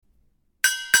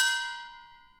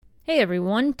Hey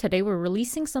everyone, today we're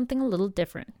releasing something a little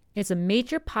different. It's a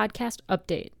major podcast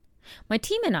update. My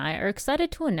team and I are excited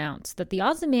to announce that the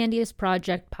Ozymandias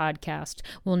Project podcast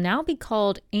will now be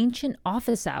called Ancient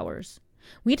Office Hours.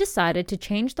 We decided to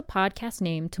change the podcast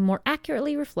name to more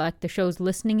accurately reflect the show's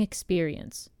listening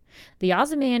experience. The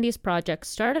Ozymandias Project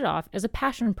started off as a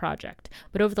passion project,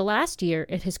 but over the last year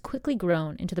it has quickly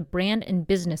grown into the brand and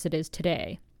business it is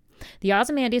today. The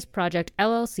Ozymandias Project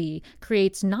LLC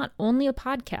creates not only a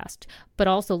podcast, but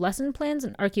also lesson plans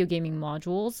and archeogaming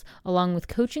modules, along with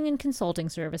coaching and consulting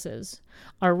services.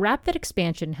 Our rapid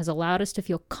expansion has allowed us to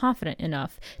feel confident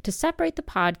enough to separate the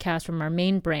podcast from our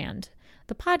main brand.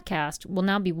 The podcast will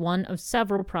now be one of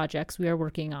several projects we are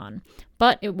working on,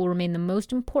 but it will remain the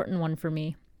most important one for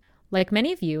me. Like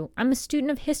many of you, I'm a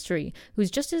student of history who's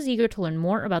just as eager to learn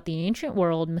more about the ancient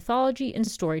world, mythology, and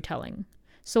storytelling.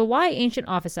 So why ancient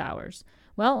office hours?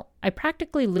 Well, I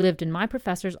practically lived in my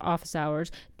professor's office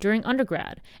hours during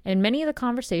undergrad, and many of the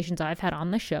conversations I've had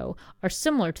on the show are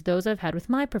similar to those I've had with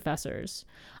my professors.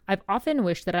 I've often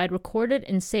wished that I'd recorded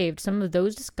and saved some of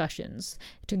those discussions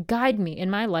to guide me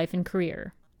in my life and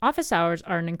career. Office hours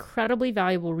are an incredibly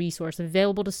valuable resource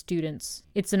available to students.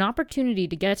 It's an opportunity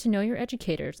to get to know your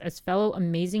educators as fellow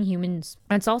amazing humans.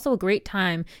 And it's also a great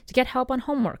time to get help on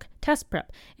homework, test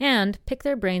prep, and pick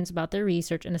their brains about their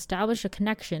research and establish a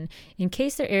connection in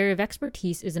case their area of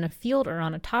expertise is in a field or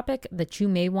on a topic that you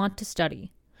may want to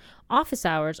study. Office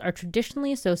hours are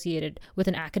traditionally associated with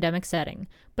an academic setting,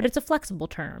 but it's a flexible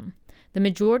term. The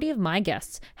majority of my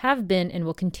guests have been and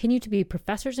will continue to be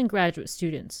professors and graduate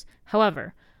students.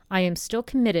 However, I am still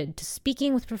committed to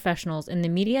speaking with professionals in the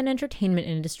media and entertainment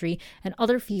industry and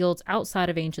other fields outside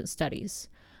of ancient studies.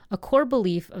 A core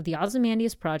belief of the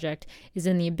Ozymandias Project is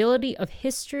in the ability of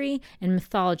history and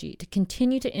mythology to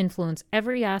continue to influence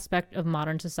every aspect of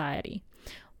modern society.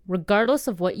 Regardless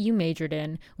of what you majored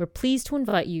in, we're pleased to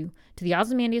invite you to the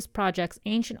Ozymandias Project's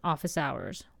Ancient Office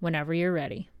Hours whenever you're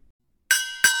ready.